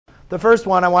the first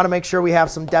one, I want to make sure we have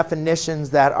some definitions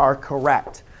that are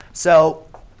correct. So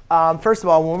first of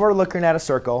all, when we're looking at a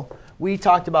circle, we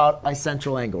talked about a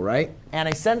central angle, right? And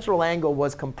a central angle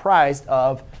was comprised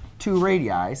of two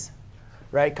radii,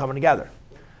 right, coming together.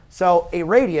 So a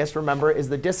radius, remember, is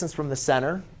the distance from the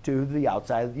center to the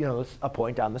outside, a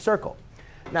point on the circle.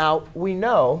 Now, we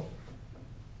know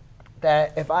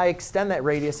that if I extend that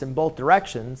radius in both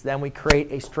directions, then we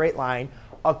create a straight line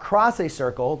across a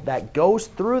circle that goes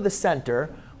through the center,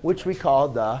 which we call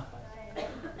the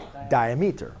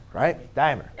diameter, right?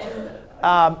 Diameter.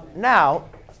 Now,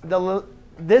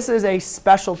 this is a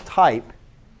special type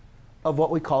of what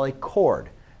we call a chord.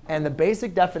 And the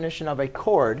basic definition of a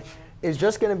chord is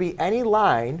just going to be any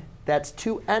line that's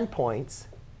two endpoints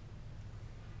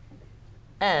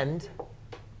end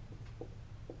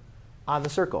on the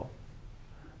circle.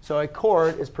 So a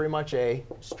chord is pretty much a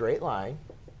straight line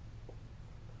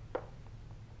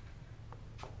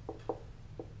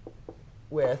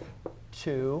with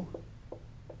two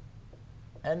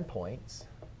endpoints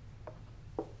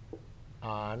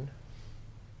on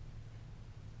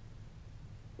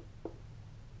the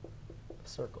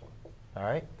circle. All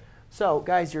right? So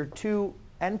guys, your two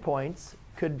endpoints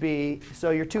could be,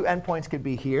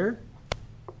 here,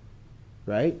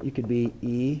 right? You could be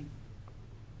E,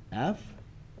 F.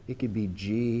 It could be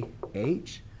G,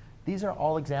 H. These are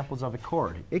all examples of a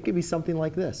chord. It could be something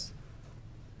like this,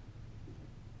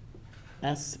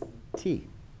 S, T.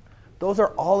 Those are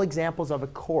all examples of a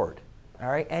chord. All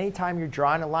right? Anytime you're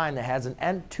drawing a line that has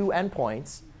two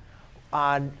endpoints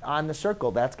on the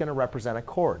circle, that's going to represent a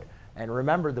chord. And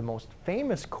remember, the most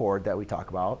famous chord that we talk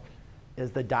about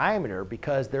is the diameter,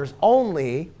 because there's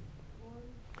only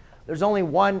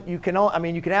one. You can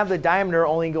have the diameter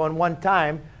only going one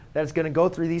time. That's going to go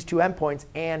through these two endpoints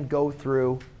and go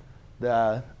through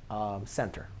the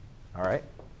center. All right?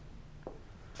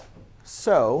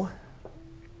 So,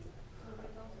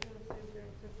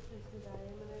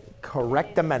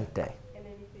 correctamente.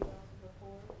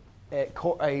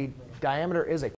 A diameter is a